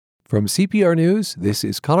From CPR News, this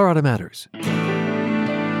is Colorado Matters.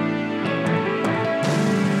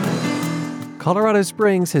 Colorado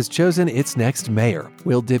Springs has chosen its next mayor.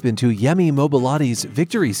 We'll dip into Yemi Mobolade's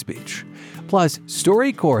victory speech. Plus,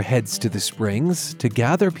 StoryCorps heads to the Springs to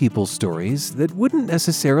gather people's stories that wouldn't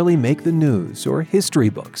necessarily make the news or history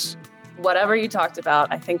books. Whatever you talked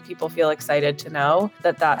about, I think people feel excited to know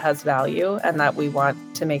that that has value and that we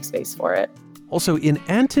want to make space for it. Also, in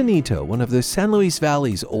Antonito, one of the San Luis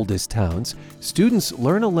Valley's oldest towns, students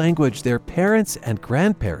learn a language their parents and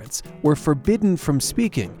grandparents were forbidden from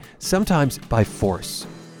speaking, sometimes by force.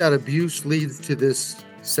 That abuse leads to this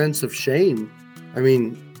sense of shame. I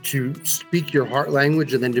mean, to speak your heart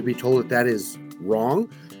language and then to be told that that is wrong,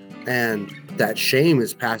 and that shame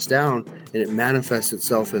is passed down and it manifests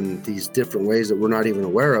itself in these different ways that we're not even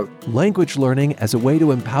aware of. Language learning as a way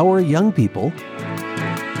to empower young people.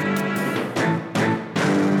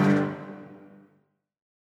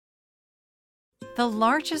 The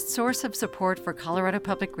largest source of support for Colorado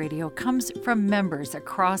Public Radio comes from members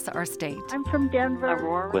across our state. I'm from Denver,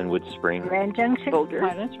 Aurora, Glenwood Springs, Grand Junction, Boulder,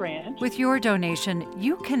 Highlands Ranch. With your donation,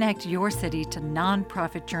 you connect your city to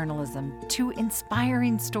nonprofit journalism, to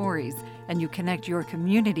inspiring stories, and you connect your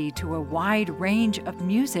community to a wide range of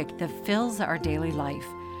music that fills our daily life.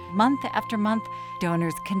 Month after month,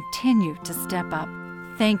 donors continue to step up.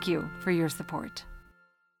 Thank you for your support.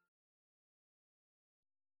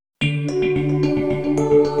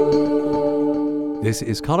 This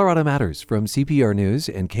is Colorado Matters from CPR News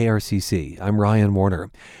and KRCC. I'm Ryan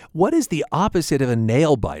Warner. What is the opposite of a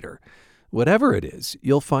nail biter? Whatever it is,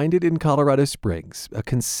 you'll find it in Colorado Springs. A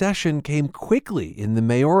concession came quickly in the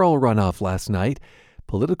mayoral runoff last night.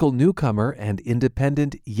 Political newcomer and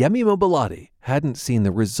independent Yemi Mobolade hadn't seen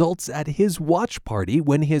the results at his watch party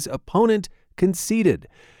when his opponent conceded.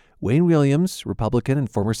 Wayne Williams, Republican and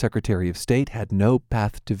former Secretary of State, had no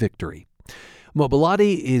path to victory.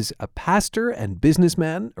 Mobolade is a pastor and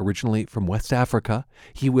businessman, originally from West Africa.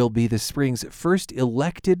 He will be the Springs' first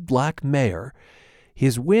elected black mayor.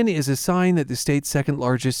 His win is a sign that the state's second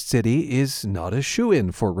largest city is not a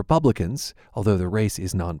shoo-in for Republicans, although the race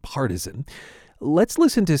is nonpartisan. Let's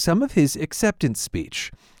listen to some of his acceptance speech.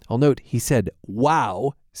 I'll note he said,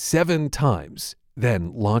 "wow," 7 times,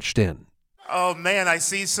 then launched in. Oh man, I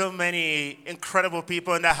see so many incredible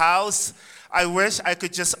people in the house. I wish I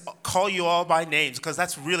could just call you all by names because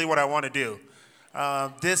that's really what I want to do.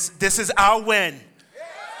 This is our win.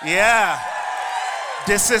 Yeah,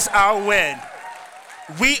 this is our win.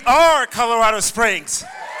 We are Colorado Springs.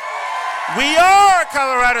 We are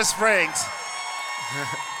Colorado Springs.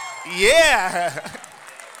 Yeah.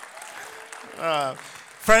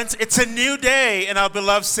 Friends, it's a new day in our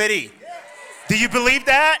beloved city. Do you believe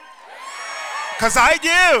that? Because I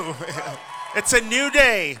do. It's a new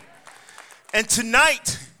day. And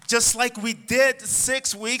tonight, just like we did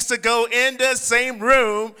 6 weeks ago in the same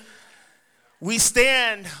room, we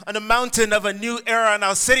stand on the mountain of a new era in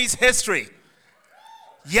our city's history.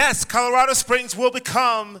 Yes, Colorado Springs will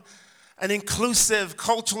become an inclusive,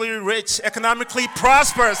 culturally rich, economically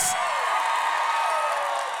prosperous,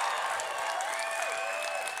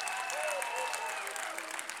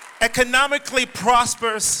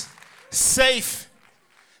 safe,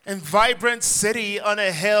 and vibrant city on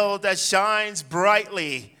a hill that shines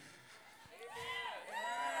brightly.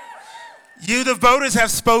 You, the voters, have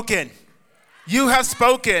spoken. You have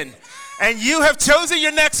spoken. And you have chosen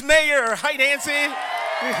your next mayor. Hi, Nancy.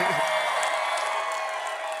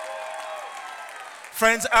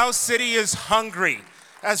 Friends, our city is hungry,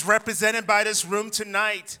 as represented by this room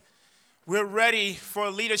tonight. We're ready for a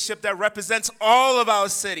leadership that represents all of our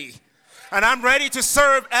city. And I'm ready to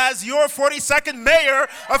serve as your 42nd mayor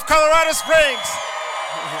of Colorado Springs.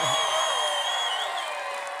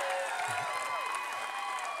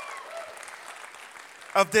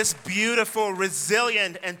 Of this beautiful,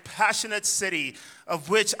 resilient, and passionate city of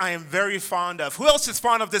which I am very fond of. Who else is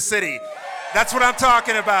fond of this city? That's what I'm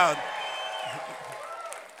talking about.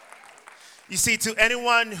 You see, to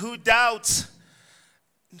anyone who doubts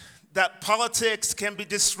that politics can be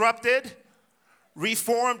disrupted,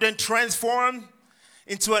 reformed, and transformed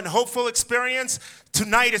into a hopeful experience,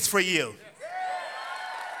 tonight is for you.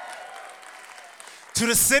 To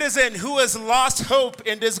the citizen who has lost hope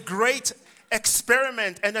in this great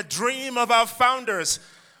experiment and a dream of our founders,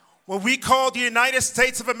 what we call the United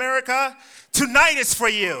States of America, tonight is for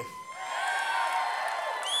you.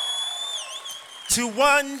 To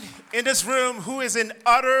one in this room who is in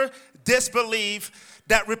utter disbelief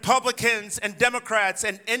that Republicans and Democrats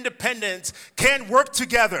and independents can work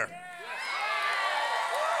together,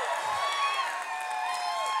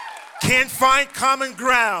 can find common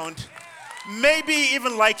ground, maybe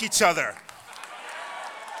even like each other.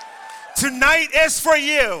 Tonight is for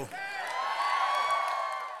you.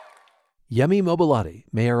 Yemi Mobolade,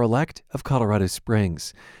 Mayor-elect of Colorado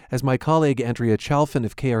Springs. As my colleague Andrea Chalfin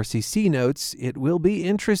of KRCC notes, it will be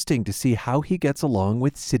interesting to see how he gets along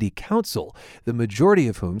with City Council, the majority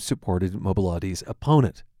of whom supported Mobolade's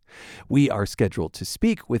opponent. We are scheduled to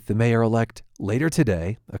speak with the mayor-elect later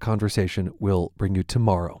today. A conversation we'll bring you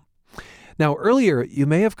tomorrow. Now, earlier, you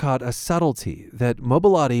may have caught a subtlety that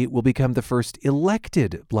Mobolade will become the first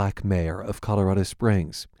elected black mayor of Colorado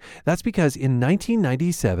Springs. That's because in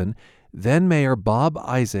 1997, then-Mayor Bob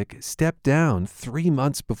Isaac stepped down 3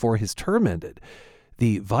 months before his term ended.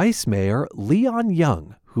 The vice mayor, Leon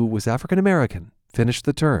Young, who was African-American, finished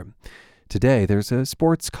the term. Today, there's a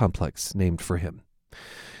sports complex named for him.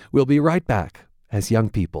 We'll be right back as young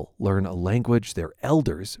people learn a language their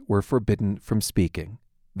elders were forbidden from speaking.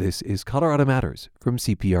 This is Colorado Matters from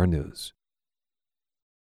CPR News.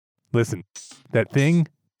 Listen, that thing,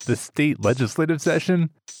 the state legislative session,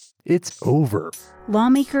 it's over.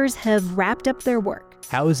 Lawmakers have wrapped up their work.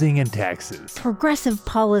 Housing and taxes. Progressive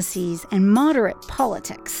policies and moderate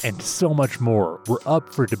politics. And so much more were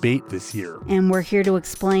up for debate this year. And we're here to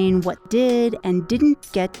explain what did and didn't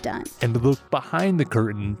get done. And to look behind the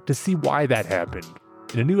curtain to see why that happened.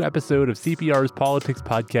 In a new episode of CPR's politics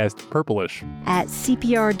podcast, Purplish. At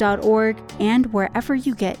CPR.org and wherever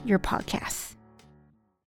you get your podcasts.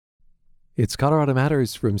 It's Colorado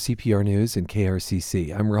Matters from CPR News and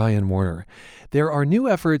KRCC. I'm Ryan Warner. There are new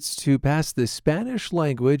efforts to pass the Spanish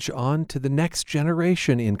language on to the next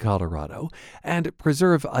generation in Colorado and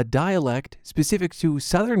preserve a dialect specific to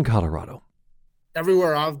southern Colorado.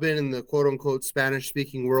 Everywhere I've been in the quote-unquote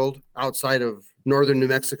Spanish-speaking world outside of northern New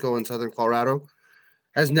Mexico and southern Colorado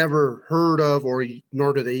has never heard of or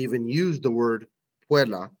nor do they even use the word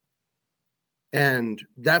Puebla. And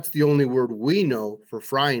that's the only word we know for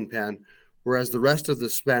frying pan, whereas the rest of the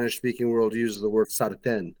Spanish-speaking world uses the word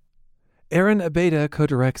sartén. Aaron Abeda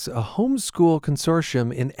co-directs a homeschool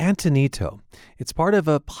consortium in Antonito. It's part of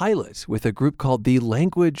a pilot with a group called the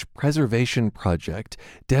Language Preservation Project.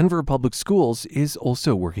 Denver Public Schools is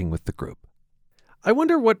also working with the group. I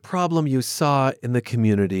wonder what problem you saw in the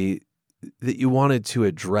community that you wanted to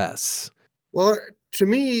address. Well, to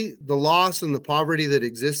me, the loss and the poverty that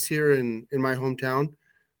exists here in my hometown,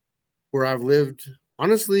 where I've lived,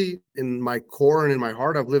 honestly, in my core and in my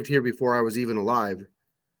heart, I've lived here before I was even alive,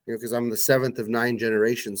 because I'm the 7th of 9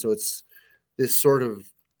 generations. So it's this sort of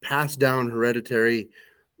passed down hereditary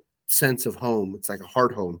sense of home. It's like a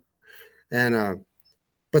heart home. And,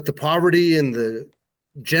 but the poverty and the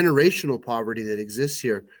generational poverty that exists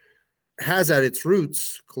here has at its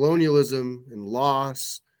roots colonialism and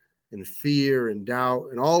loss and fear and doubt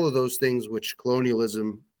and all of those things which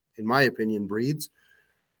colonialism, in my opinion, breeds.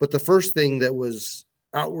 But the first thing that was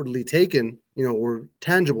outwardly taken, were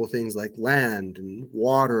tangible things like land and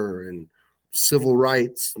water and civil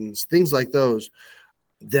rights and things like those.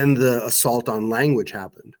 Then the assault on language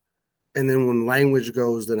happened. And then when language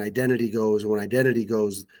goes, then identity goes. And when identity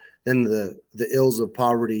goes, then the ills of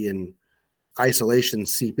poverty and isolation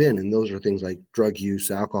seep in. And those are things like drug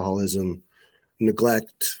use, alcoholism,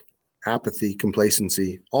 neglect, apathy,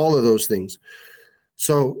 complacency, all of those things.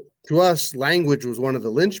 So to us, language was one of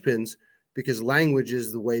the linchpins because language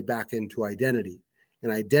is the way back into identity.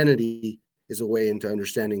 And identity is a way into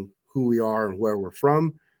understanding who we are and where we're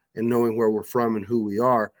from, and knowing where we're from and who we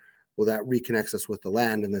are. Well, that reconnects us with the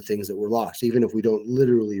land and the things that were lost, even if we don't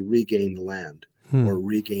literally regain the land or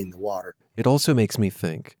regain the water. It also makes me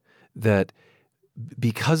think that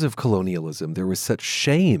because of colonialism, there was such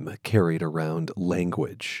shame carried around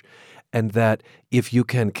language, and that if you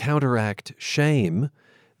can counteract shame,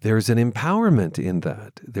 there's an empowerment in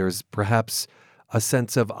that. There's perhaps a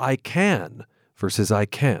sense of I can versus I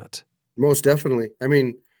can't. Most definitely. I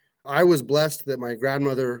mean, I was blessed that my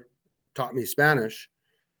grandmother taught me Spanish.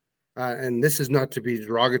 And this is not to be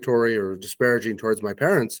derogatory or disparaging towards my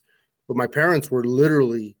parents, but my parents were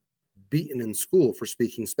literally beaten in school for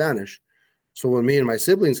speaking Spanish. So when me and my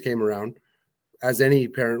siblings came around, as any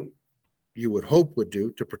parent you would hope would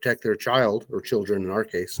do to protect their child or children in our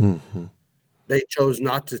case, they chose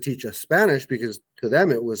not to teach us Spanish because to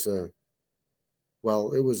them it was it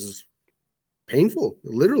was painful,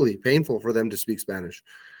 literally painful for them to speak Spanish.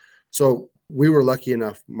 So we were lucky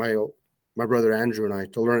enough, my brother Andrew and I,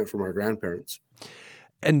 to learn it from our grandparents.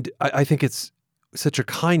 And I think it's such a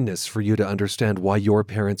kindness for you to understand why your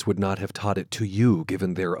parents would not have taught it to you,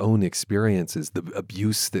 given their own experiences, the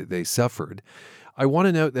abuse that they suffered. I want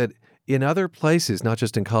to note that in other places, not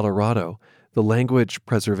just in Colorado, the Language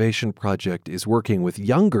Preservation Project is working with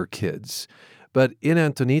younger kids But in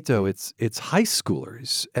Antonito, it's high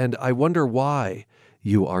schoolers, and I wonder why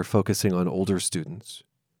you are focusing on older students.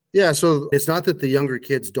 Yeah, so it's not that the younger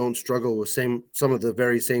kids don't struggle with some of the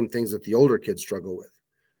very same things that the older kids struggle with,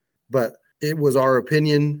 but it was our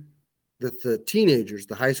opinion that the teenagers,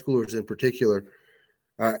 the high schoolers in particular,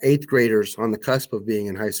 eighth graders on the cusp of being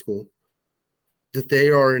in high school, that they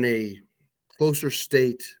are in a closer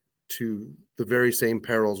state to the very same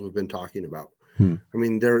perils we've been talking about. I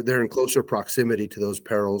mean, they're in closer proximity to those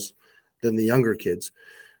perils than the younger kids.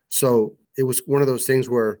 So it was one of those things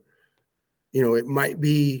where, it might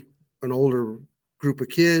be an older group of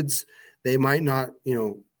kids. They might not,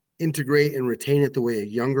 integrate and retain it the way a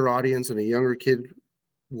younger audience and a younger kid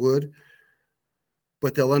would,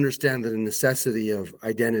 but they'll understand the necessity of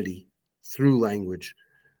identity through language.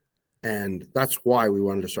 And that's why we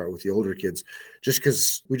wanted to start with the older kids, just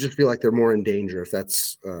because we just feel like they're more in danger, if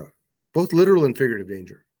that's both literal and figurative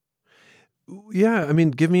danger. Yeah, I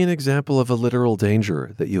mean, give me an example of a literal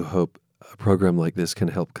danger that you hope a program like this can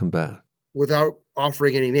help combat. Without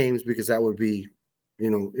offering any names, because that would be,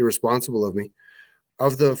 irresponsible of me.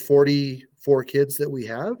 Of the 44 kids that we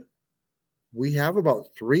have about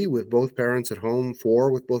 3 with both parents at home,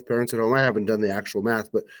 4 with both parents at home. I haven't done the actual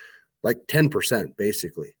math, but like 10%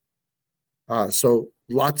 basically. So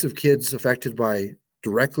lots of kids affected by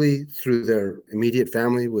directly through their immediate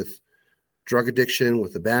family with drug addiction,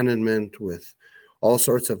 with abandonment, with all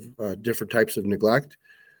sorts of different types of neglect.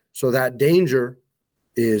 So that danger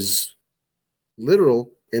is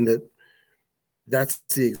literal in that that's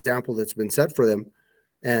the example that's been set for them.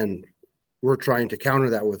 And we're trying to counter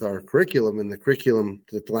that with our curriculum. And the curriculum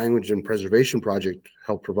that the Language and Preservation Project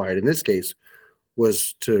helped provide in this case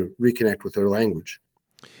was to reconnect with their language.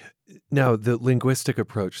 Now, the linguistic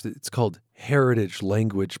approach, it's called heritage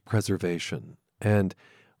language preservation. And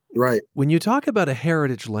right, when you talk about a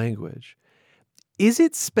heritage language, is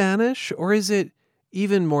it Spanish or is it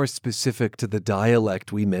even more specific to the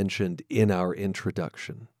dialect we mentioned in our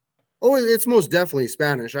introduction? Oh, it's most definitely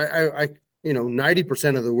Spanish. I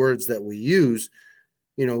 90% of the words that we use,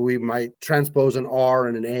 we might transpose an R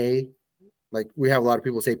and an A. Like we have a lot of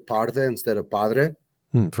people say parte instead of padre.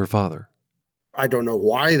 For father. I don't know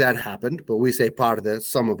why that happened, but we say parte,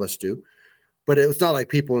 some of us do. But it's not like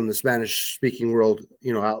people in the Spanish-speaking world,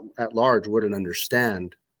 out at large wouldn't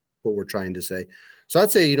understand what we're trying to say. So I'd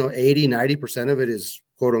say, 80, 90% of it is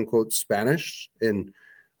quote-unquote Spanish. And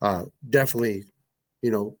definitely,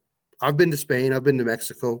 I've been to Spain, I've been to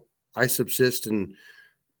Mexico. I subsist and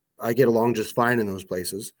I get along just fine in those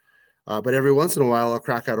places. But every once in a while, I'll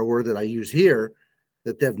crack out a word that I use here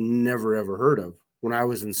that they've never, ever heard of. When I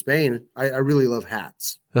was in Spain, I really love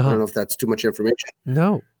hats. I don't know if that's too much information.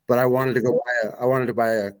 No. But I wanted to buy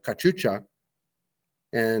a cachucha.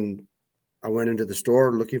 And I went into the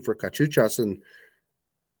store looking for cachuchas, and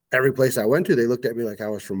every place I went to, they looked at me like I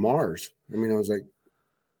was from Mars. I mean, I was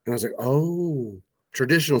like, oh,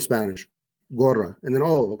 traditional Spanish, gorra. And then,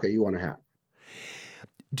 oh, okay, you want a hat.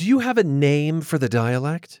 Do you have a name for the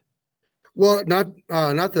dialect? Well, not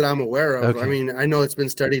that I'm aware of. Okay. I mean, I know it's been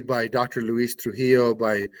studied by Dr. Luis Trujillo,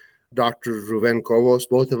 by Dr. Ruben Cobos.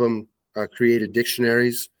 Both of them created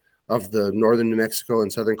dictionaries of the Northern New Mexico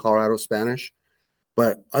and Southern Colorado Spanish.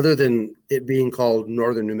 But other than it being called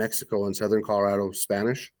Northern New Mexico and Southern Colorado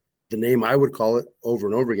Spanish, the name I would call it over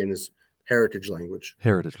and over again is heritage language.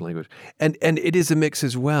 Heritage language. And it is a mix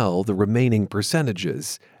as well, the remaining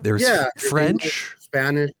percentages. There's French.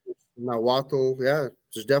 Spanish, Nahuatl. Yeah,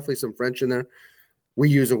 there's definitely some French in there. We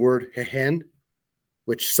use a word, jejen,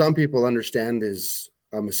 which some people understand is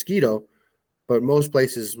a mosquito, but most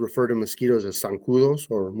places refer to mosquitoes as zancudos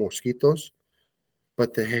or mosquitos.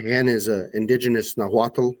 But the jejen is an indigenous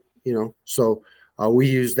Nahuatl, So we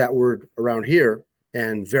use that word around here,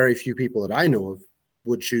 and very few people that I know of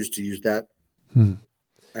would choose to use that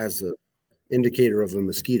as an indicator of a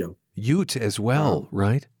mosquito. Ute as well,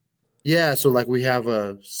 right? Yeah, so like we have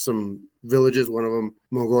some villages, one of them,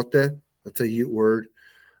 Mogote, that's a Ute word.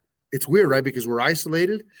 It's weird, right? Because we're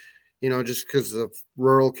isolated, just because of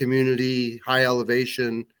rural community, high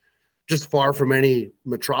elevation, just far from any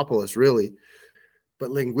metropolis, really. But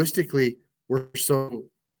linguistically, we're so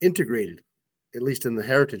integrated, at least in the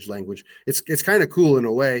heritage language. It's kind of cool in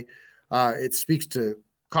a way. It speaks to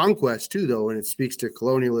conquest too, though, and it speaks to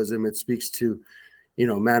colonialism. It speaks to,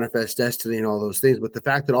 manifest destiny and all those things. But the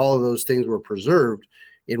fact that all of those things were preserved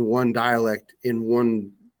in one dialect, in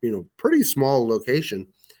one, pretty small location,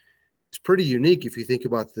 it's pretty unique if you think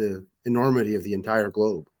about the enormity of the entire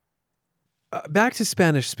globe. Back to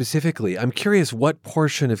Spanish specifically, I'm curious what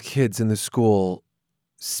portion of kids in the school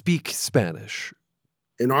speak Spanish?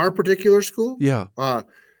 In our particular school? Yeah.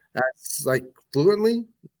 That's like fluently,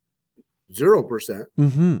 0%.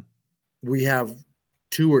 Mm-hmm. We have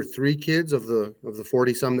 2 or 3 kids of the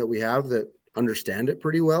 40 some that we have that understand it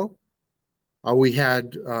pretty well. We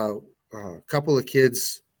had a couple of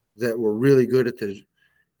kids that were really good at the,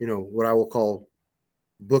 what I will call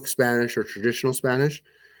book Spanish or traditional Spanish,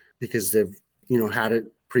 because they've, had it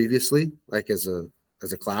previously, like as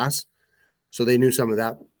a class. So they knew some of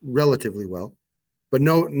that relatively well. But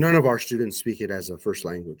none of our students speak it as a first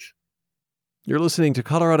language. You're listening to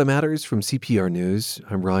Colorado Matters from CPR News.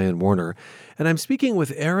 I'm Ryan Warner, and I'm speaking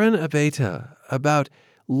with Aaron Abeyta about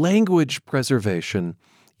language preservation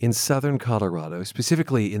in southern Colorado,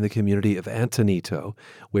 specifically in the community of Antonito,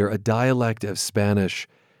 where a dialect of Spanish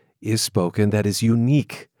is spoken that is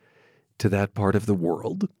unique to that part of the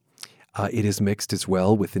world. It is mixed as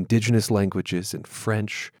well with indigenous languages and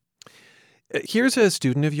French. Here's a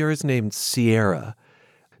student of yours named Sierra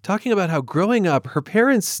talking about how growing up, her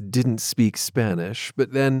parents didn't speak Spanish,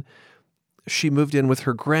 but then she moved in with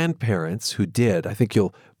her grandparents who did. I think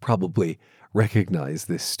you'll probably recognize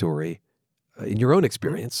this story in your own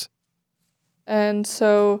experience. And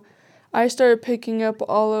so I started picking up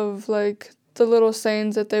all of like the little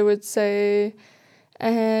sayings that they would say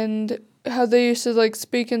and how they used to like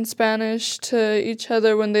speak in Spanish to each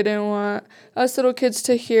other when they didn't want us little kids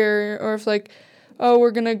to hear, or if like, oh,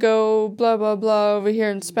 we're going to go blah, blah, blah over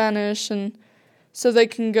here in Spanish, and so they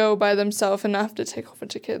can go by themselves and not have to take a whole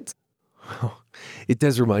bunch of kids. It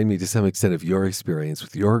does remind me to some extent of your experience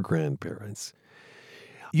with your grandparents.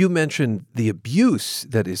 You mentioned the abuse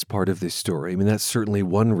that is part of this story. I mean, that's certainly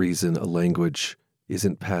one reason a language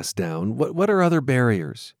isn't passed down. What are other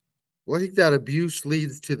barriers? Well, I think that abuse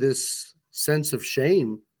leads to this sense of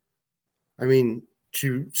shame. I mean,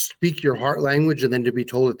 to speak your heart language and then to be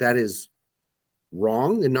told that is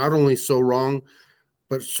wrong, and not only so wrong,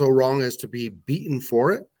 but so wrong as to be beaten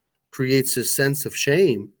for it, creates a sense of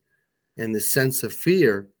shame and this sense of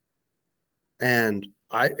fear. And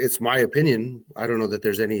it's my opinion, I don't know that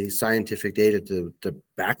there's any scientific data to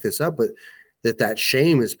back this up, but that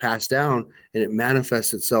shame is passed down and it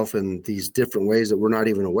manifests itself in these different ways that we're not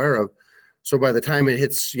even aware of. So by the time it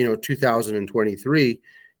hits, 2023,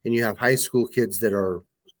 and you have high school kids that are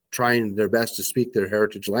trying their best to speak their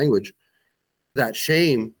heritage language, that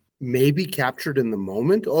shame may be captured in the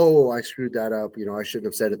moment. Oh, I screwed that up. I shouldn't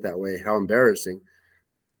have said it that way. How embarrassing.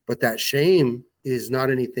 But that shame is not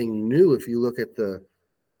anything new. If you look at the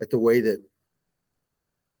way that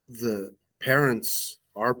the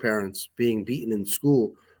our parents being beaten in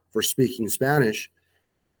school for speaking Spanish,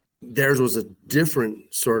 theirs was a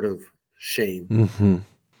different sort of shame. Mm-hmm.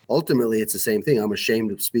 Ultimately, it's the same thing. I'm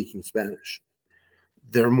ashamed of speaking Spanish.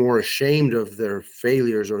 They're more ashamed of their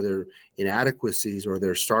failures or their inadequacies or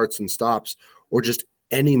their starts and stops or just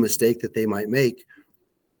any mistake that they might make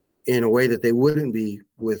in a way that they wouldn't be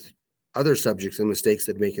with other subjects and mistakes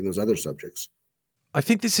that make in those other subjects. I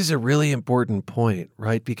think this is a really important point,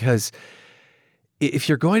 right? Because if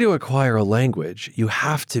you're going to acquire a language, you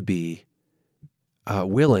have to be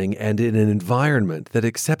willing and in an environment that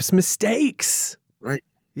accepts mistakes. Right.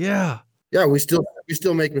 Yeah. Yeah, we still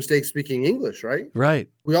make mistakes speaking English, right? Right.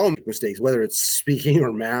 We all make mistakes, whether it's speaking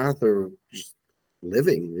or math or just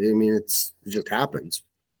living. I mean, it just happens.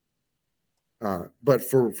 But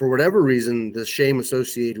for whatever reason, the shame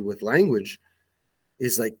associated with language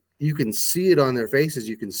is like, you can see it on their faces,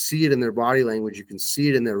 you can see it in their body language, you can see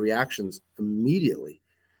it in their reactions immediately.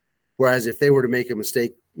 Whereas if they were to make a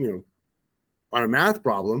mistake, on a math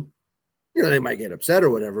problem, they might get upset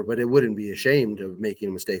or whatever, but it wouldn't be ashamed of making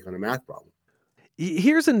a mistake on a math problem.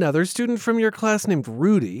 Here's another student from your class named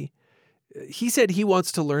Rudy. He said he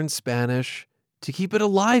wants to learn Spanish to keep it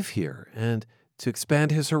alive here and to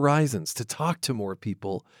expand his horizons, to talk to more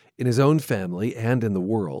people in his own family and in the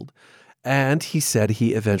world. And he said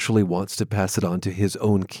he eventually wants to pass it on to his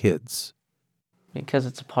own kids. Because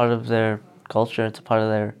it's a part of their culture, it's a part of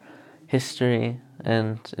their history,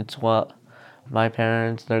 and it's what my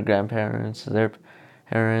parents, their grandparents, their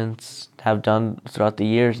parents have done throughout the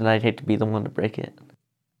years, and I'd hate to be the one to break it.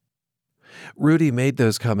 Rudy made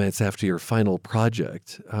those comments after your final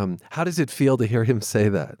project. How does it feel to hear him say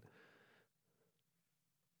that?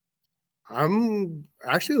 I'm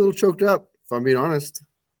actually a little choked up, if I'm being honest.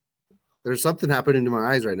 There's something happening to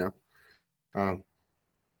my eyes right now.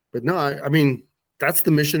 But no, I mean, that's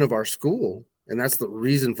the mission of our school, and that's the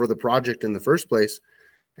reason for the project in the first place.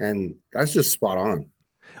 And that's just spot on.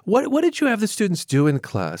 What did you have the students do in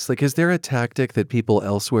class? Like, is there a tactic that people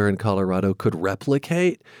elsewhere in Colorado could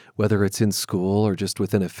replicate, whether it's in school or just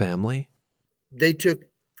within a family? They took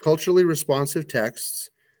culturally responsive texts,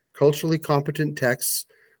 culturally competent texts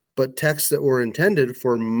but texts that were intended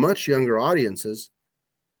for much younger audiences.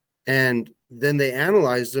 And then they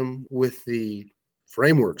analyzed them with the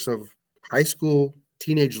frameworks of high school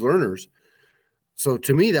teenage learners. So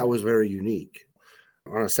to me, that was very unique.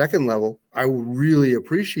 On a second level, I really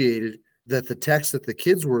appreciated that the texts that the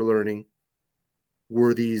kids were learning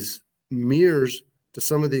were these mirrors to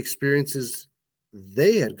some of the experiences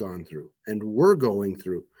they had gone through and were going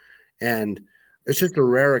through. And it's just a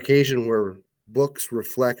rare occasion where books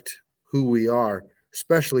reflect who we are,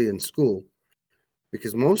 especially in school,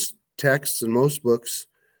 because most texts and most books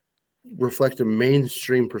reflect a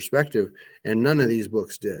mainstream perspective, and none of these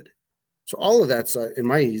books did. So all of that's, in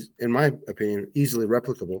my opinion, easily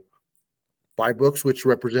replicable. Buy books which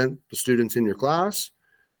represent the students in your class,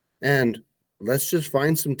 and let's just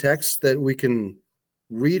find some texts that we can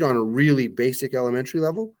read on a really basic elementary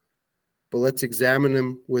level, but let's examine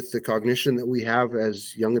them with the cognition that we have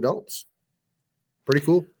as young adults. Pretty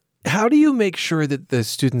cool. How do you make sure that the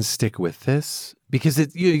students stick with this?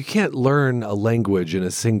 Because you can't learn a language in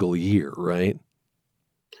a single year, right?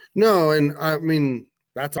 No, and I mean,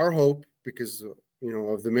 that's our hope because,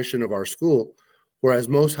 of the mission of our school. Whereas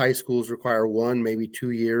most high schools require 1, maybe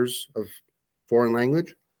 2 years of foreign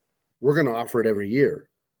language, we're going to offer it every year.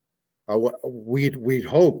 We'd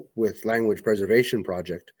hope with Language Preservation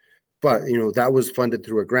Project, but that was funded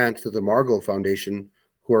through a grant through the Margot Foundation,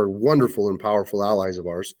 who are wonderful and powerful allies of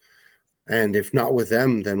ours. And if not with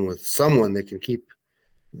them, then with someone that can keep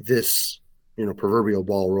this, proverbial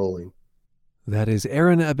ball rolling. That is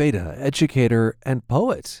Aaron Abeda, educator and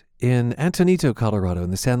poet in Antonito, Colorado,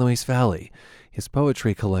 in the San Luis Valley. His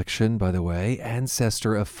poetry collection, by the way,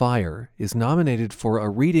 Ancestor of Fire, is nominated for a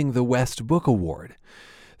Reading the West Book Award.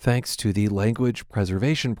 Thanks to the Language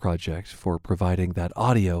Preservation Project for providing that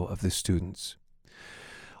audio of the students.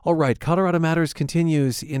 All right, Colorado Matters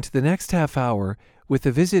continues into the next half hour with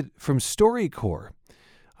a visit from StoryCorps.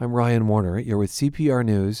 I'm Ryan Warner. You're with CPR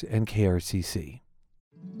News and KRCC.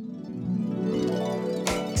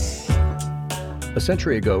 A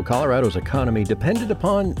century ago, Colorado's economy depended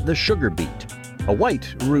upon the sugar beet, a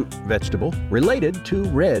white root vegetable related to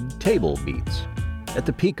red table beets. At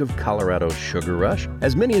the peak of Colorado's sugar rush,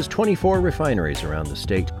 as many as 24 refineries around the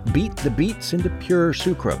state beat the beets into pure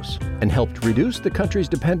sucrose and helped reduce the country's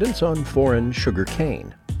dependence on foreign sugar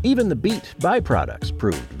cane. Even the beet byproducts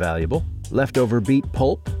proved valuable. Leftover beet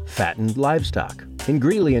pulp fattened livestock. In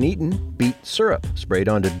Greeley and Eaton, beet syrup sprayed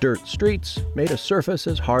onto dirt streets made a surface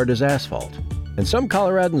as hard as asphalt. And some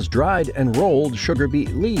Coloradans dried and rolled sugar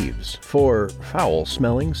beet leaves for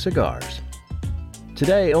foul-smelling cigars.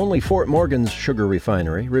 Today, only Fort Morgan's sugar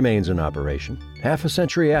refinery remains in operation, half a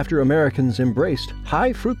century after Americans embraced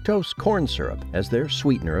high-fructose corn syrup as their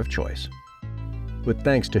sweetener of choice. With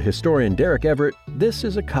thanks to historian Derek Everett, this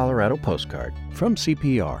is a Colorado postcard from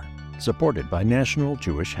CPR, supported by National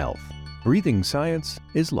Jewish Health. Breathing science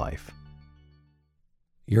is life.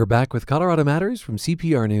 You're back with Colorado Matters from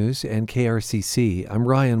CPR News and KRCC. I'm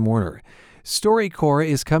Ryan Warner. StoryCorps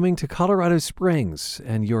is coming to Colorado Springs,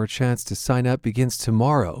 and your chance to sign up begins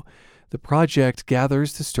tomorrow. The project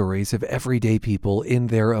gathers the stories of everyday people in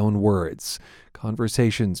their own words.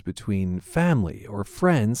 Conversations between family or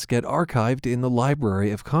friends get archived in the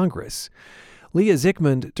Library of Congress. Leah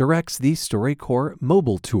Zickmund directs the StoryCorps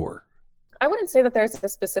Mobile Tour. I wouldn't say that there's a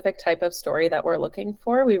specific type of story that we're looking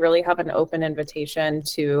for. We really have an open invitation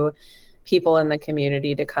to people in the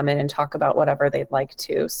community to come in and talk about whatever they'd like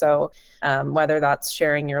to. So whether that's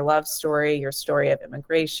sharing your love story, your story of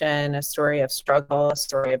immigration, a story of struggle, a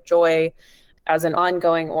story of joy. As an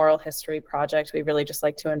ongoing oral history project, we really just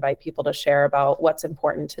like to invite people to share about what's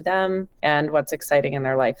important to them and what's exciting in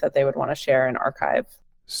their life that they would want to share and archive.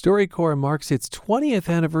 StoryCorps marks its 20th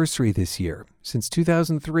anniversary this year. Since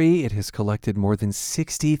 2003, it has collected more than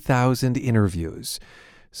 60,000 interviews.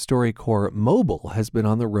 StoryCorps Mobile has been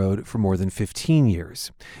on the road for more than 15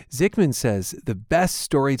 years. Zickmund says the best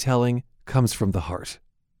storytelling comes from the heart.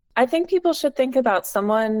 I think people should think about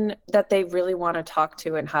someone that they really want to talk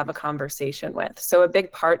to and have a conversation with. So a big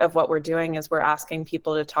part of what we're doing is we're asking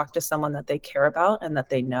people to talk to someone that they care about and that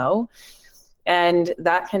they know. And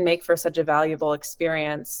that can make for such a valuable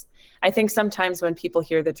experience. I think sometimes when people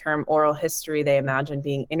hear the term oral history, they imagine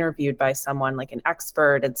being interviewed by someone like an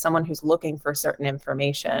expert and someone who's looking for certain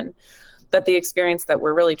information. But the experience that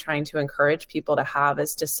we're really trying to encourage people to have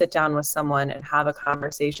is to sit down with someone and have a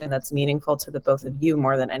conversation that's meaningful to the both of you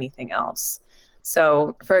more than anything else.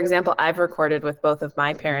 So, for example, I've recorded with both of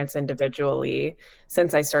my parents individually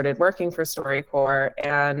since I started working for StoryCorps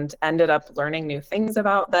and ended up learning new things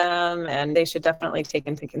about them. And they should definitely take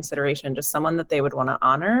into consideration just someone that they would want to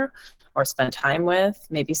honor or spend time with,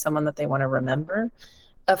 maybe someone that they want to remember.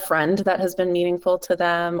 a friend that has been meaningful to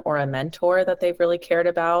them or a mentor that they've really cared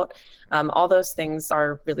about. All those things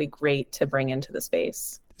are really great to bring into the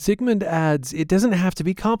space. Zygmunt adds it doesn't have to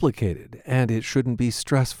be complicated, and it shouldn't be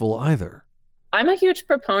stressful either. I'm a huge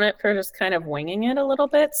proponent for just kind of winging it a little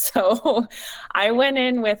bit. So I went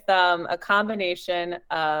in with a combination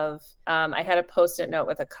of, I had a Post-it note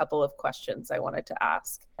with a couple of questions I wanted to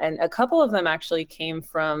ask. And a couple of them actually came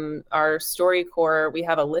from our StoryCorps. We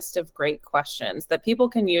have a list of great questions that people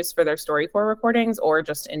can use for their StoryCorps recordings or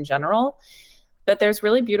just in general. But there's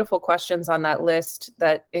really beautiful questions on that list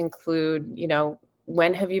that include,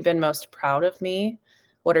 when have you been most proud of me?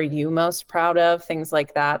 What are you most proud of? Things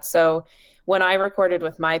like that. So when I recorded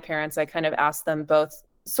with my parents, I kind of asked them both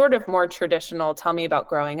sort of more traditional, tell me about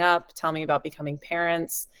growing up, tell me about becoming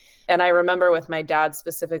parents. And I remember with my dad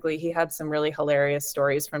specifically, he had some really hilarious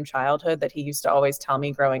stories from childhood that he used to always tell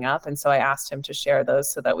me growing up. And so I asked him to share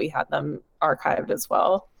those so that we had them archived as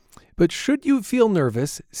well. But should you feel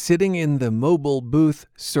nervous sitting in the mobile booth,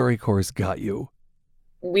 StoryCorps got you.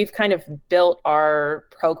 We've kind of built our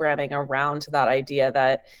programming around that idea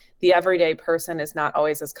that the everyday person is not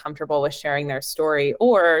always as comfortable with sharing their story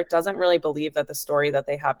or doesn't really believe that the story that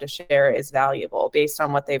they have to share is valuable based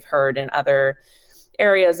on what they've heard in other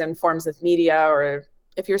areas and forms of media, or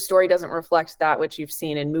if your story doesn't reflect that which you've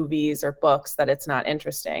seen in movies or books, that it's not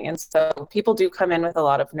interesting. And so people do come in with a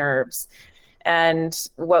lot of nerves. And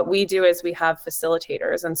what we do is we have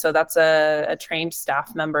facilitators. And so that's a trained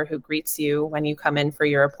staff member who greets you when you come in for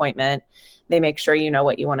your appointment. They make sure you know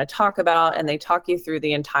what you want to talk about, and they talk you through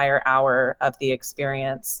the entire hour of the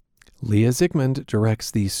experience. Leah Zygmunt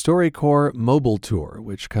directs the StoryCorps Mobile Tour,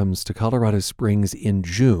 which comes to Colorado Springs in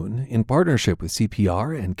June in partnership with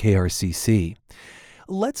CPR and KRCC.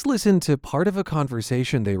 Let's listen to part of a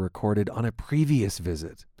conversation they recorded on a previous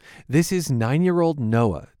visit. This is 9-year-old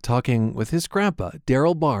Noah talking with his grandpa,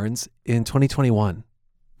 Daryl Barnes, in 2021.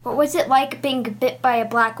 What was it like being bit by a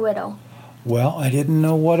black widow? Well, I didn't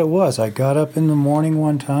know what it was. I got up in the morning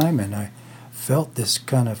one time and I felt this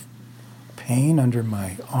kind of pain under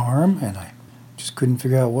my arm and I just couldn't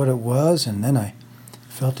figure out what it was. And then I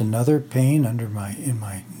felt another pain in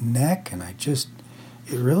my neck and it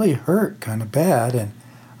really hurt kind of bad. And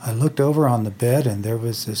I looked over on the bed and there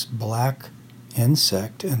was this black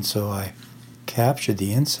insect, and so I captured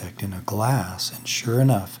the insect in a glass, and sure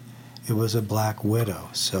enough, it was a black widow.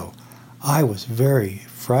 So I was very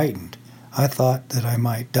frightened. I thought that I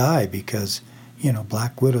might die because,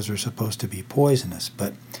 black widows are supposed to be poisonous,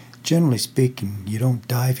 but generally speaking, you don't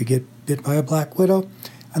die if you get bit by a black widow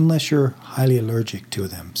unless you're highly allergic to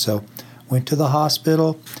them. So went to the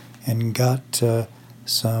hospital and got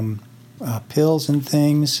some pills and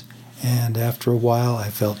things, and after a while, I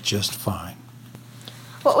felt just fine.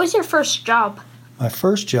 What was your first job? My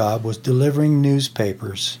first job was delivering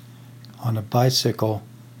newspapers on a bicycle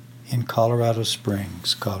in Colorado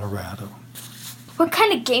Springs, Colorado. What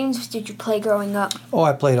kind of games did you play growing up? Oh,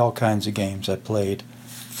 I played all kinds of games. I played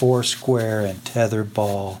Foursquare and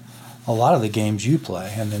Tetherball, a lot of the games you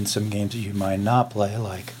play, and then some games that you might not play,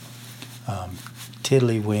 like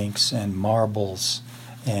Tiddlywinks and Marbles,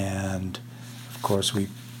 and of course we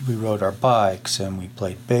rode our bikes and we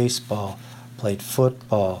played baseball, played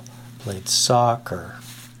football, played soccer.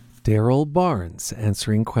 Daryl Barnes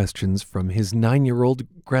answering questions from his 9-year-old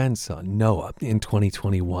grandson, Noah, in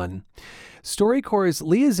 2021. StoryCorps'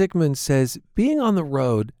 Leah Zygmunt says being on the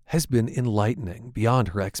road has been enlightening beyond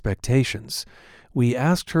her expectations. We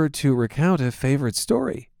asked her to recount a favorite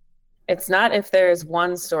story. It's not if there's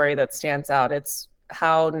one story that stands out, it's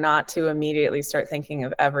how not to immediately start thinking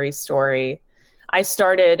of every story. I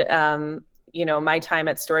started, my time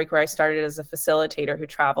at StoryCorps, I started as a facilitator who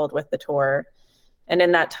traveled with the tour. And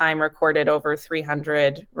in that time, recorded over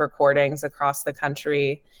 300 recordings across the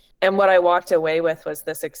country. And what I walked away with was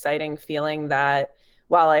this exciting feeling that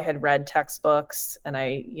while I had read textbooks and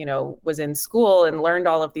I, was in school and learned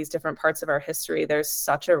all of these different parts of our history, there's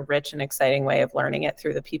such a rich and exciting way of learning it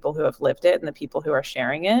through the people who have lived it and the people who are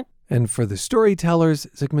sharing it. And for the storytellers,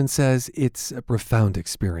 Zygmunt says it's a profound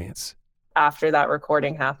experience. After that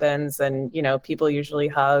recording happens and, people usually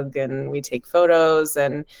hug and we take photos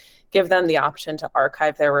and give them the option to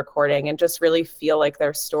archive their recording and just really feel like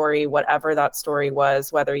their story, whatever that story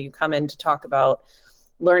was, whether you come in to talk about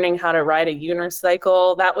learning how to ride a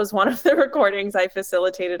unicycle. That was one of the recordings I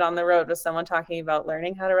facilitated on the road, was someone talking about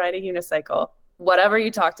learning how to ride a unicycle. Whatever you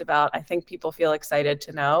talked about, I think people feel excited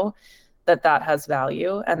to know that that has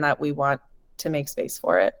value and that we want to make space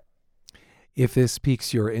for it. If this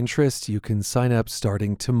piques your interest, you can sign up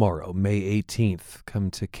starting tomorrow, May 18th.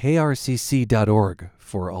 Come to krcc.org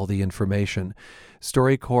for all the information.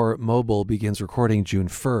 StoryCorps Mobile begins recording June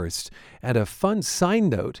 1st. And a fun side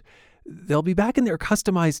note, they'll be back in their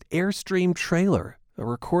customized Airstream trailer, a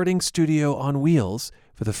recording studio on wheels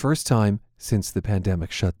for the first time since the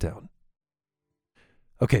pandemic shutdown.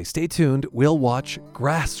 Okay, stay tuned. We'll watch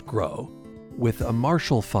grass grow with a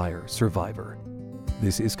Marshall Fire survivor.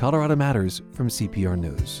 This is Colorado Matters from CPR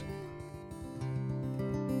News.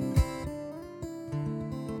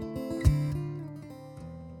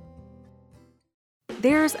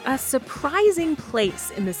 There's a surprising place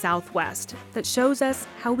in the Southwest that shows us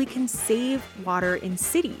how we can save water in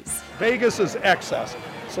cities. Vegas is excess,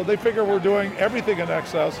 so they figure we're doing everything in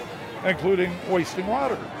excess, including wasting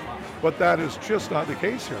water. But that is just not the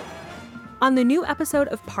case here. On the new episode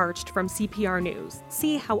of Parched from CPR News,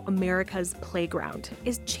 see how America's playground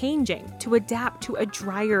is changing to adapt to a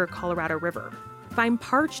drier Colorado River. Find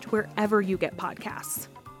Parched wherever you get podcasts.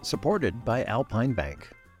 Supported by Alpine Bank.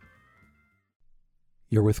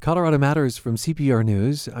 You're with Colorado Matters from CPR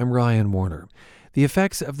News. I'm Ryan Warner. The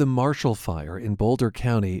effects of the Marshall Fire in Boulder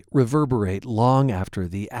County reverberate long after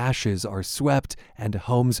the ashes are swept and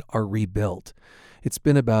homes are rebuilt. It's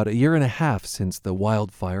been about a year and a half since the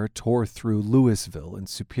wildfire tore through Louisville and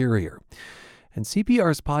Superior. And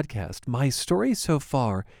CPR's podcast, My Story So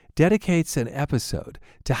Far, dedicates an episode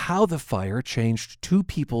to how the fire changed two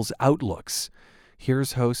people's outlooks.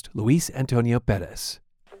 Here's host Luis Antonio Perez.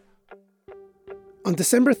 On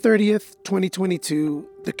December 30th, 2022,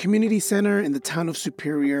 the community center in the town of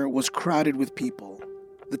Superior was crowded with people.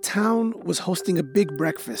 The town was hosting a big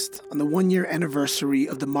breakfast on the one-year anniversary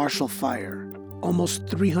of the Marshall Fire. Almost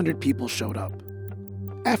 300 people showed up.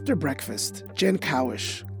 After breakfast, Jen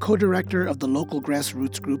Cowish, co-director of the local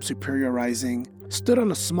grassroots group Superior Rising, stood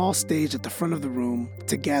on a small stage at the front of the room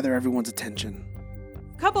to gather everyone's attention.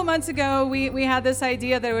 A couple months ago, we had this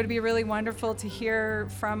idea that it would be really wonderful to hear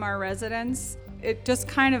from our residents. It just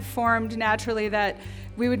kind of formed naturally that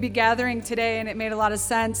we would be gathering today, and it made a lot of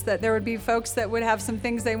sense that there would be folks that would have some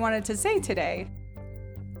things they wanted to say today.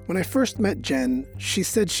 When I first met Jen, she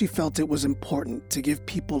said she felt it was important to give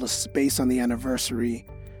people a space on the anniversary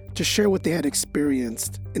to share what they had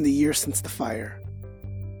experienced in the year since the fire.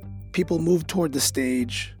 People moved toward the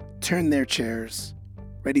stage, turned their chairs,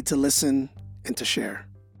 ready to listen and to share.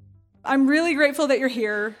 I'm really grateful that you're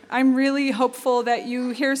here. I'm really hopeful that you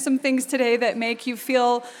hear some things today that make you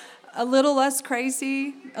feel a little less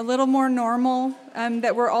crazy, a little more normal,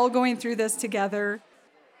 that we're all going through this together.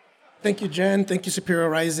 Thank you, Jen. Thank you, Superior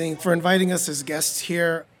Rising, for inviting us as guests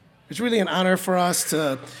here. It's really an honor for us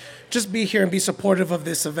to just be here and be supportive of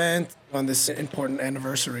this event on this important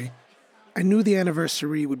anniversary. I knew the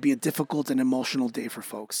anniversary would be a difficult and emotional day for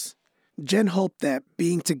folks. Jen hoped that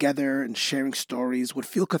being together and sharing stories would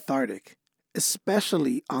feel cathartic,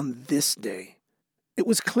 especially on this day. It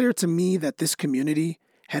was clear to me that this community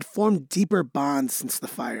had formed deeper bonds since the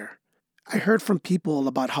fire. I heard from people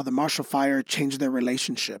about how the Marshall Fire changed their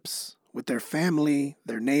relationships with their family,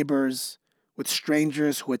 their neighbors, with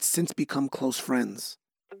strangers who had since become close friends.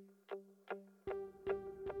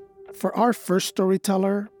 For our first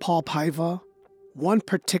storyteller, Paul Paiva, one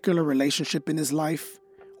particular relationship in his life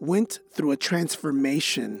went through a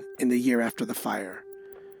transformation in the year after the fire.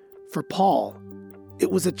 For Paul,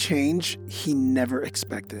 it was a change he never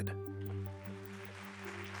expected.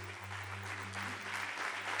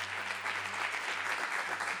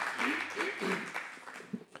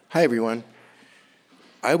 Hi, everyone.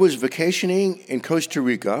 I was vacationing in Costa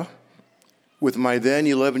Rica with my then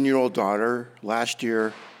 11-year-old daughter last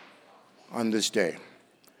year on this day.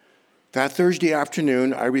 That Thursday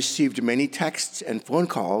afternoon, I received many texts and phone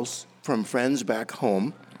calls from friends back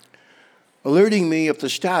home, alerting me of the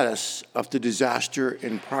status of the disaster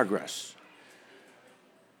in progress.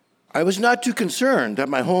 I was not too concerned that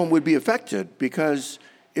my home would be affected because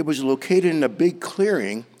it was located in a big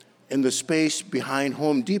clearing in the space behind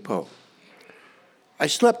Home Depot. I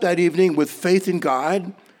slept that evening with faith in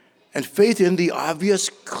God and faith in the obvious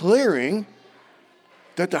clearing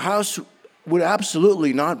that the house would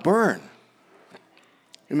absolutely not burn.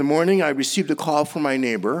 In the morning, I received a call from my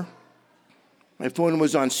neighbor. My phone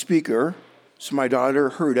was on speaker, so my daughter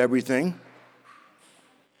heard everything.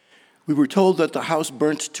 We were told that the house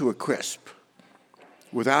burnt to a crisp,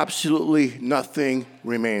 with absolutely nothing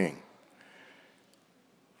remaining.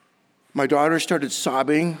 My daughter started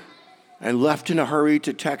sobbing and left in a hurry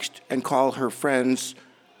to text and call her friends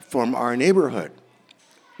from our neighborhood.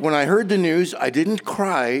 When I heard the news, I didn't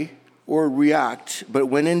cry or react, but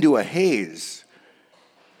went into a haze.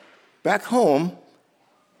 Back home,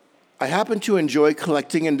 I happen to enjoy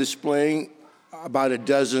collecting and displaying about a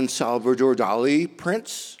dozen Salvador Dali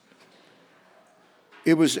prints.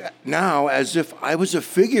 It was now as if I was a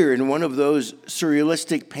figure in one of those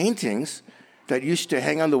surrealistic paintings that used to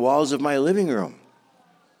hang on the walls of my living room.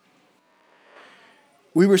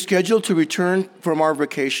 We were scheduled to return from our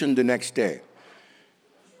vacation the next day.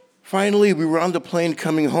 Finally, we were on the plane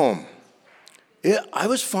coming home. I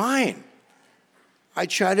was fine. I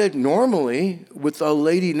chatted normally with a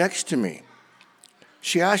lady next to me.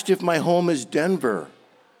 She asked if my home is Denver,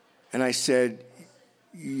 and I said,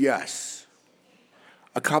 yes.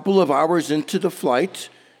 A couple of hours into the flight,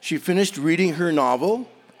 she finished reading her novel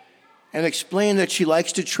and explained that she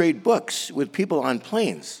likes to trade books with people on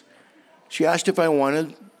planes. She asked if I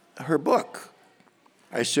wanted her book.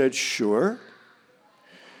 I said, sure.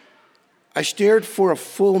 I stared for a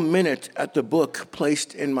full minute at the book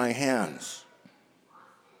placed in my hands.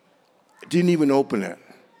 I didn't even open it.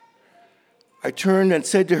 I turned and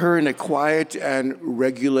said to her in a quiet and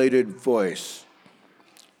regulated voice,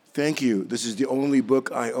 thank you, this is the only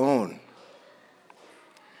book I own.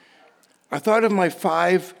 I thought of my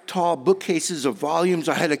 5 tall bookcases of volumes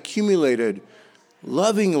I had accumulated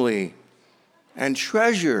lovingly and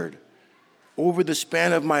treasured over the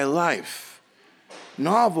span of my life.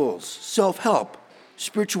 Novels, self-help,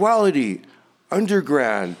 spirituality,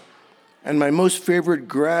 undergrad, and my most favorite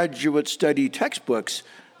graduate study textbooks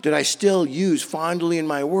that I still use fondly in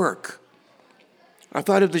my work. I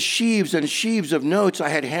thought of the sheaves and sheaves of notes I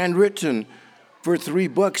had handwritten for 3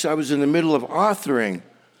 books I was in the middle of authoring.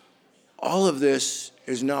 All of this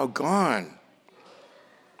is now gone.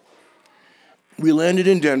 We landed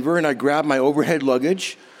in Denver, and I grabbed my overhead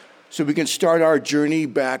luggage so we can start our journey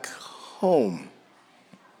back home.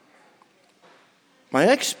 My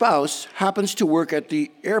ex-spouse happens to work at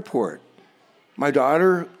the airport. My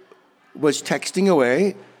daughter was texting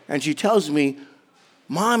away, and she tells me,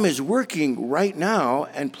 Mom is working right now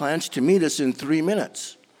and plans to meet us in 3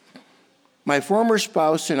 minutes. My former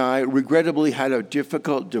spouse and I regrettably had a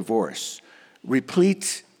difficult divorce,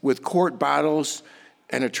 replete with court battles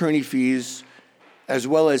and attorney fees, as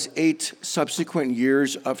well as 8 subsequent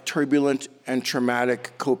years of turbulent and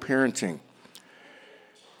traumatic co-parenting.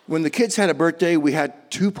 When the kids had a birthday, we had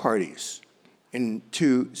 2 parties in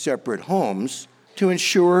 2 separate homes to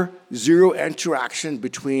ensure zero interaction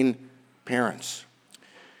between parents.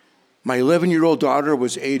 My 11-year-old daughter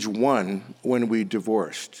was age 1 when we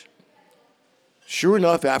divorced. Sure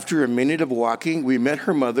enough, after a minute of walking, we met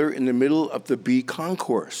her mother in the middle of the B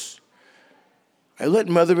concourse. I let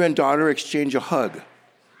mother and daughter exchange a hug.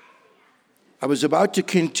 I was about to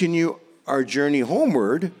continue our journey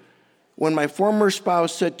homeward when my former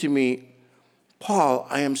spouse said to me, Paul,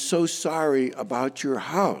 I am so sorry about your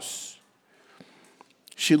house.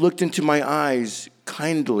 She looked into my eyes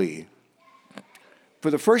kindly.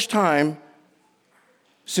 For the first time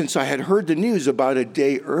since I had heard the news about a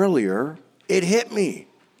day earlier, it hit me.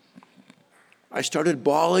 I started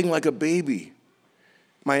bawling like a baby.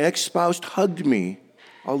 My ex-spouse hugged me,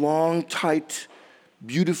 a long, tight,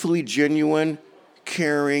 beautifully genuine,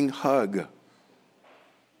 caring hug.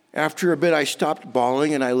 After a bit, I stopped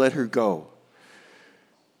bawling and I let her go.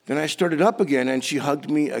 Then I started up again and she hugged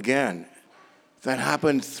me again. That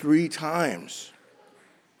happened 3 times.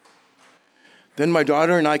 Then my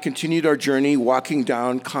daughter and I continued our journey walking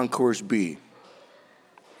down Concourse B.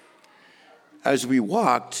 As we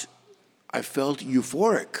walked, I felt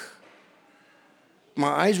euphoric. My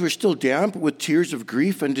eyes were still damp with tears of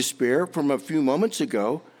grief and despair from a few moments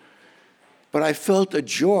ago, but I felt a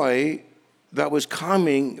joy that was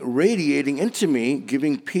calming, radiating into me,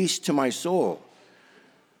 giving peace to my soul.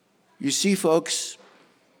 You see, folks,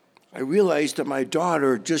 I realized that my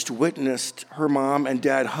daughter just witnessed her mom and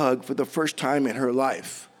dad hug for the first time in her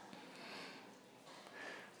life.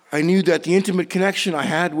 I knew that the intimate connection I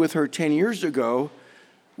had with her 10 years ago,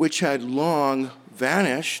 which had long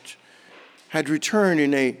vanished, had returned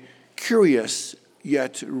in a curious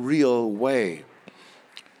yet real way.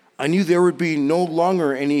 I knew there would be no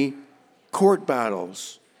longer any court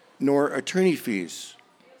battles nor attorney fees.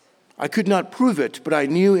 I could not prove it, but I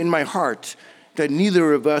knew in my heart that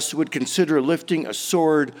neither of us would consider lifting a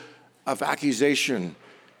sword of accusation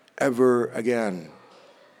ever again.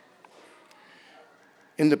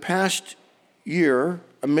 In the past year,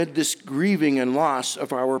 amid this grieving and loss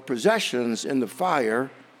of our possessions in the fire,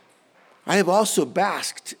 I have also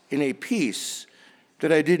basked in a peace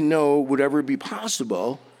that I didn't know would ever be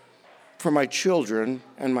possible for my children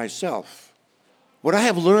and myself. What I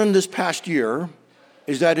have learned this past year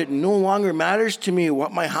is that it no longer matters to me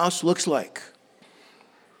what my house looks like,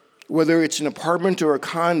 whether it's an apartment or a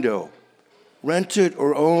condo, rented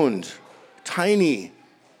or owned, tiny,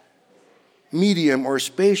 medium or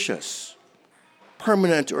spacious,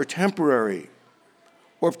 permanent or temporary,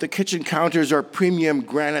 or if the kitchen counters are premium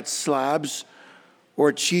granite slabs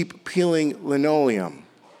or cheap peeling linoleum.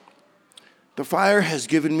 The fire has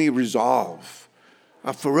given me resolve,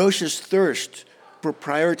 a ferocious thirst for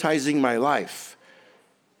prioritizing my life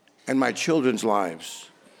and my children's lives.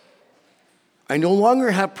 I no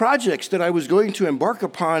longer have projects that I was going to embark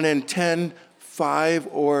upon in 10, 5,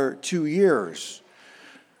 or 2 years.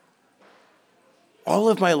 All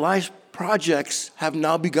of my life projects have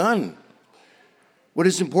now begun. What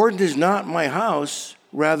is important is not my house,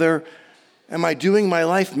 rather, am I doing my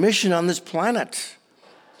life mission on this planet?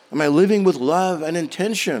 Am I living with love and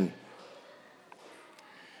intention?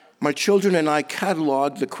 My children and I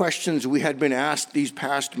cataloged the questions we had been asked these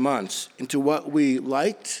past months into what we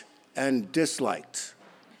liked and disliked.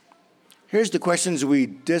 Here's the questions we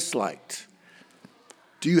disliked.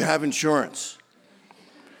 Do you have insurance?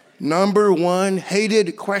 Number one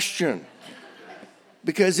hated question,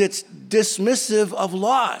 because it's dismissive of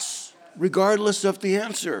loss, regardless of the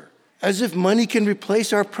answer, as if money can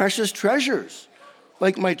replace our precious treasures,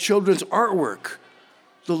 like my children's artwork,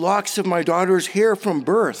 the locks of my daughter's hair from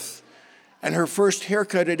birth, and her first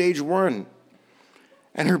haircut at age 1,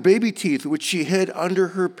 and her baby teeth, which she hid under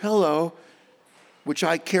her pillow, which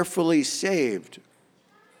I carefully saved.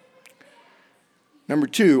 Number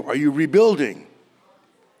 2, are you rebuilding?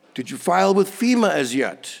 Did you file with FEMA as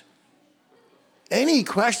yet? Any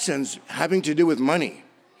questions having to do with money?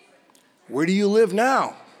 Where do you live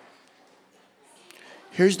now?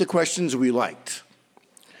 Here's the questions we liked.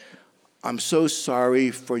 I'm so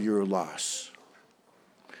sorry for your loss.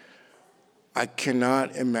 I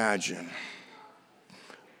cannot imagine.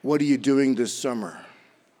 What are you doing this summer?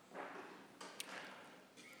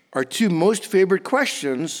 Our 2 most favorite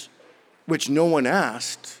questions, which no one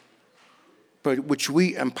asked, but which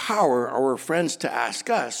we empower our friends to ask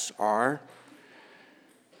us, are,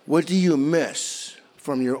 what do you miss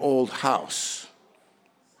from your old house?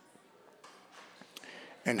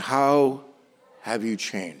 And how have you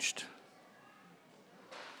changed?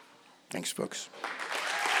 Thanks, folks.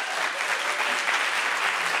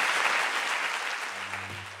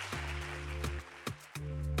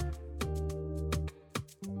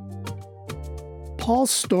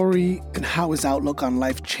 Paul's story and how his outlook on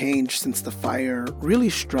life changed since the fire really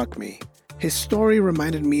struck me. His story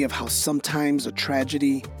reminded me of how sometimes a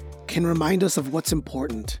tragedy can remind us of what's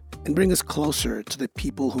important and bring us closer to the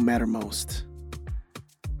people who matter most.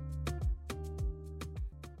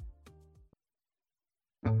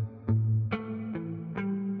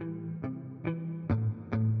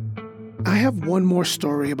 I have one more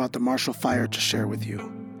story about the Marshall Fire to share with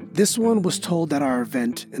you. This one was told at our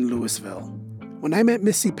event in Louisville. When I met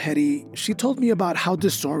Missy Petty, she told me about how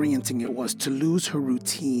disorienting it was to lose her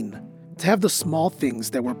routine, to have the small things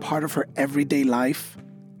that were part of her everyday life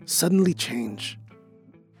suddenly change.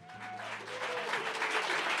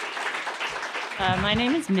 My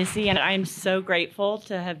name is Missy, and I'm so grateful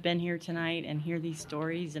to have been here tonight and hear these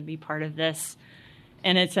stories and be part of this.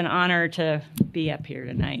 And it's an honor to be up here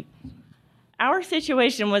tonight. Our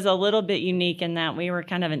situation was a little bit unique in that we were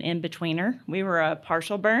kind of an in-betweener. We were a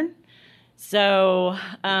partial burn. So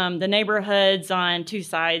the neighborhoods on 2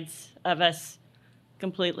 sides of us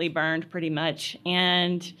completely burned pretty much.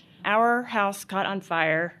 And our house caught on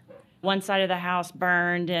fire. One side of the house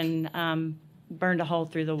burned and burned a hole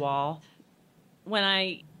through the wall. When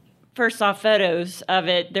I first saw photos of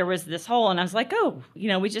it, there was this hole, and I was like, oh,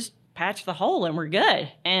 we just patched the hole and we're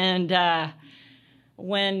good. And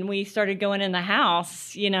when we started going in the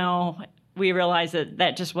house, we realized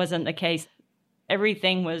that just wasn't the case.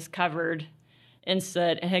 Everything was covered in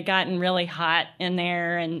soot. It had gotten really hot in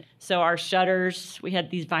there. And so our shutters, we had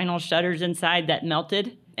these vinyl shutters inside that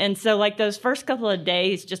melted. And so like those first couple of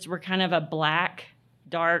days just were kind of a black,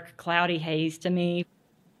 dark, cloudy haze to me.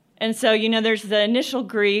 And so, there's the initial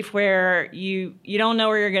grief where you don't know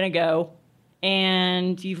where you're going to go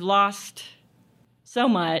and you've lost so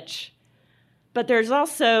much. But there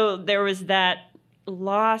was that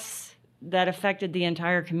loss that affected the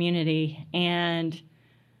entire community and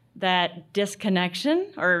that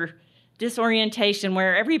disconnection or disorientation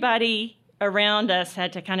where everybody around us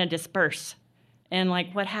had to kind of disperse and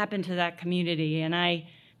like what happened to that community. And I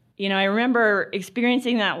remember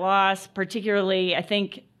experiencing that loss, particularly I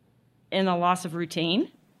think in the loss of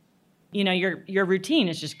routine. Your routine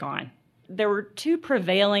is just gone. There were 2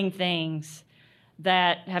 prevailing things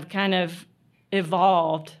that have kind of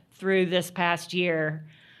evolved through this past year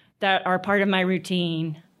that are part of my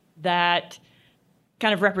routine that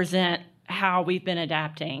kind of represent how we've been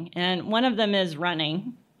adapting. And one of them is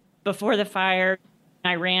running. Before the fire,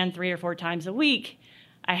 I ran 3 or 4 times a week.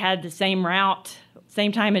 I had the same route,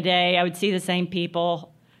 same time of day. I would see the same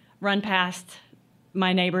people, run past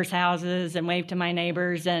my neighbors' houses and wave to my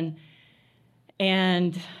neighbors. And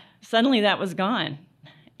suddenly that was gone.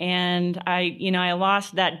 And I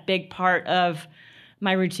lost that big part of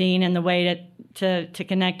my routine and the way to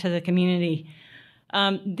connect to the community.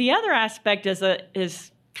 The other aspect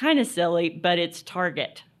is kind of silly, but it's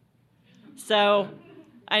Target. So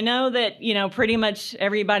I know that, pretty much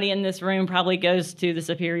everybody in this room probably goes to the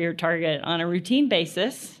Superior Target on a routine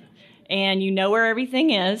basis, and you know where everything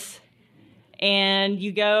is, and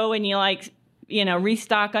you go and you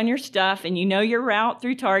restock on your stuff, and you know your route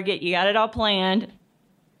through Target. You got it all planned.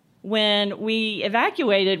 When we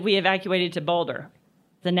evacuated to Boulder.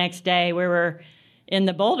 The next day, we were in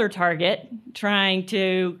the Boulder Target trying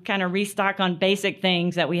to kind of restock on basic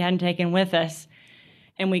things that we hadn't taken with us,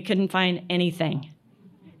 and we couldn't find anything.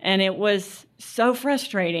 And it was so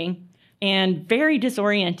frustrating and very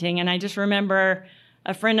disorienting. And I just remember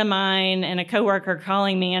a friend of mine and a coworker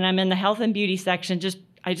calling me, and I'm in the health and beauty section.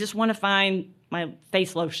 I just want to find my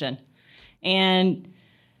face lotion. And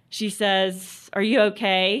she says, "Are you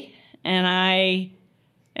okay?" And I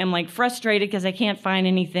am frustrated because I can't find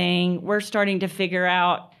anything. We're starting to figure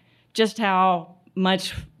out just how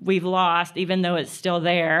much we've lost, even though it's still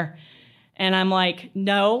there. And I'm like,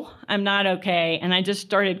 "No, I'm not okay." And I just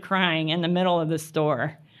started crying in the middle of the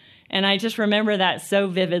store. And I just remember that so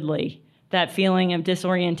vividly, that feeling of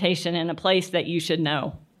disorientation in a place that you should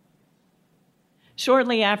know.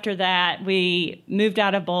 Shortly after that, we moved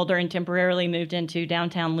out of Boulder and temporarily moved into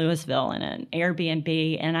downtown Louisville in an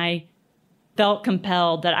Airbnb. And I felt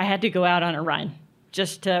compelled that I had to go out on a run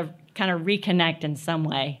just to kind of reconnect in some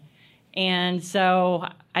way. And so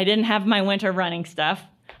I didn't have my winter running stuff.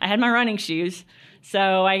 I had my running shoes.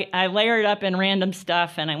 So I layered up in random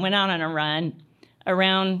stuff and I went out on a run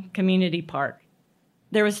around Community Park.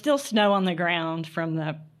 There was still snow on the ground from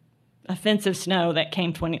the offensive snow that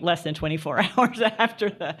came less than 24 hours after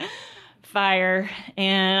the fire.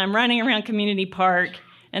 And I'm running around Community Park,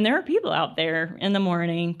 and there are people out there in the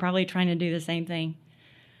morning probably trying to do the same thing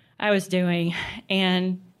I was doing.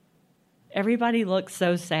 And everybody looked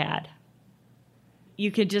so sad.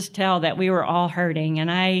 You could just tell that we were all hurting.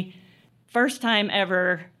 And I, first time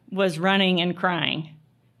ever, was running and crying.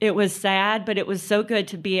 It was sad, but it was so good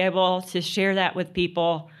to be able to share that with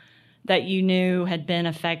people that you knew had been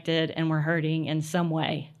affected and were hurting in some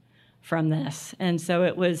way from this. And so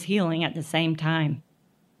it was healing at the same time.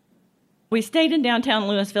 We stayed in downtown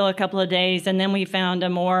Louisville a couple of days, and then we found a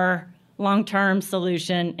more long-term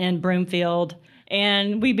solution in Broomfield.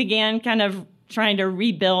 And we began kind of trying to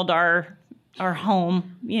rebuild our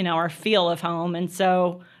home, our feel of home. And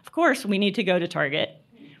so, of course, we need to go to Target.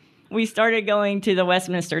 We started going to the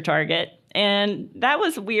Westminster Target. And that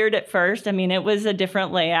was weird at first. I mean, it was a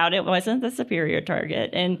different layout. It wasn't the Superior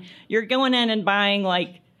Target. And you're going in and buying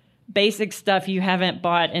basic stuff you haven't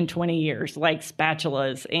bought in 20 years, like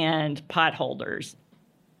spatulas and pot holders.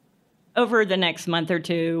 Over the next month or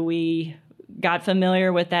two, we got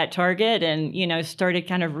familiar with that Target and, started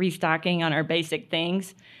kind of restocking on our basic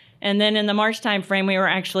things. And then in the March timeframe, we were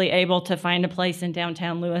actually able to find a place in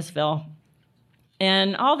downtown Louisville.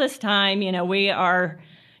 And all this time, we are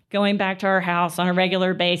going back to our house on a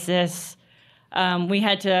regular basis. We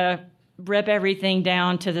had to rip everything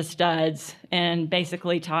down to the studs and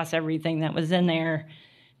basically toss everything that was in there.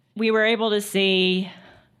 We were able to see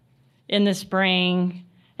in the spring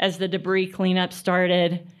as the debris cleanup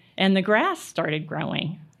started and the grass started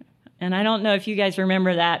growing. And I don't know if you guys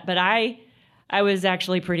remember that, but I was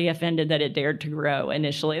actually pretty offended that it dared to grow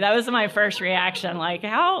initially. That was my first reaction,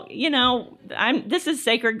 how, this is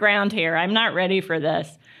sacred ground here. I'm not ready for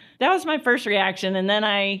this. That was my first reaction, and then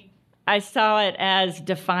I saw it as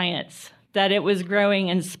defiance, that it was growing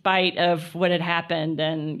in spite of what had happened,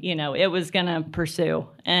 and, it was going to pursue.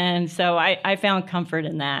 And so I found comfort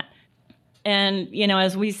in that. And,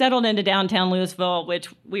 as we settled into downtown Louisville, which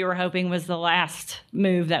we were hoping was the last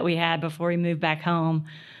move that we had before we moved back home,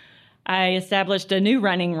 I established a new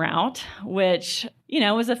running route, which,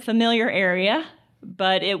 was a familiar area,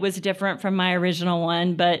 but it was different from my original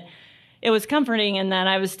one. But it was comforting in that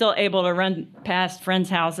I was still able to run past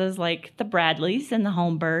friends' houses like the Bradleys and the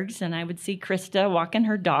Holmbergs, and I would see Krista walking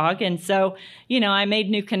her dog. And so, I made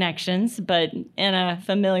new connections, but in a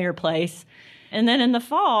familiar place. And then in the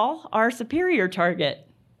fall, our Superior Target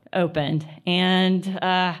opened.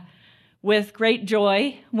 And with great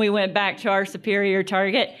joy, we went back to our Superior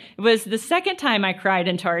Target. It was the second time I cried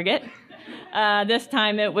in Target. This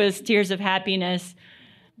time it was tears of happiness.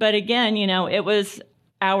 But again, it was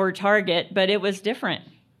our target, but it was different.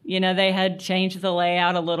 They had changed the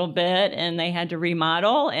layout a little bit and they had to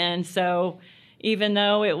remodel. And so even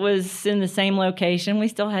though it was in the same location, we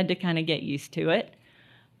still had to kind of get used to it.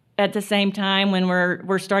 At the same time, when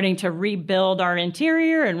we're starting to rebuild our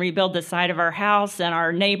interior and rebuild the side of our house, and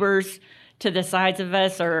our neighbors to the sides of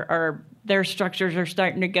us are their structures are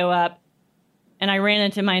starting to go up. And I ran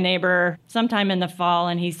into my neighbor sometime in the fall,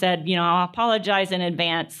 and he said, I'll apologize in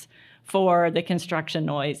advance for the construction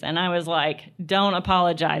noise. And I was like, don't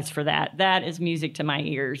apologize for that. That is music to my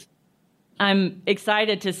ears. I'm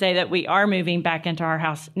excited to say that we are moving back into our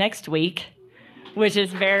house next week, which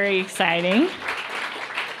is very exciting.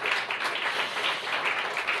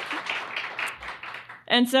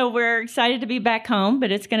 And so we're excited to be back home,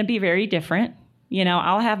 but it's going to be very different.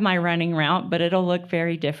 I'll have my running route, but it'll look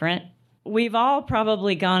very different. We've all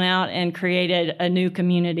probably gone out and created a new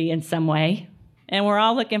community in some way, and we're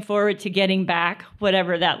all looking forward to getting back,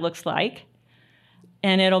 whatever that looks like.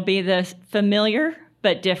 And it'll be the familiar,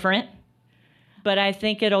 but different. But I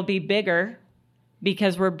think it'll be bigger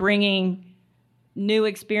because we're bringing new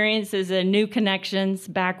experiences and new connections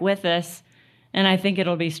back with us, and I think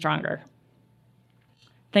it'll be stronger.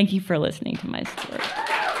 Thank you for listening to my story.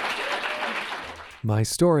 My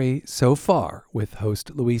Story So Far with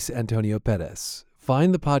host Luis Antonio Perez.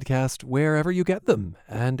 Find the podcast wherever you get them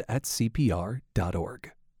and at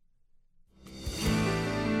cpr.org.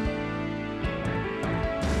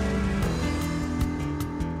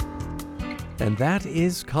 And that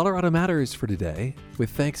is Colorado Matters for today,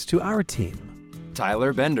 with thanks to our team.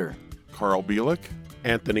 Tyler Bender, Carl Bielik,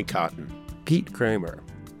 Anthony Cotton, Pete Kramer,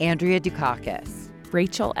 Andrea Dukakis,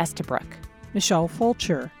 Rachel Estabrook, Michelle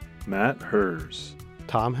Fulcher, Matt Hers,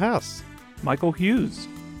 Tom Hess, Michael Hughes,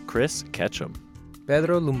 Chris Ketchum,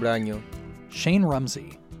 Pedro Lumbraño, Shane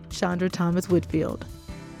Rumsey, Chandra Thomas Whitfield.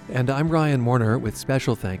 And I'm Ryan Warner with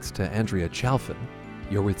special thanks to Andrea Chalfin.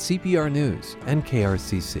 You're with CPR News and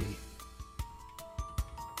KRCC.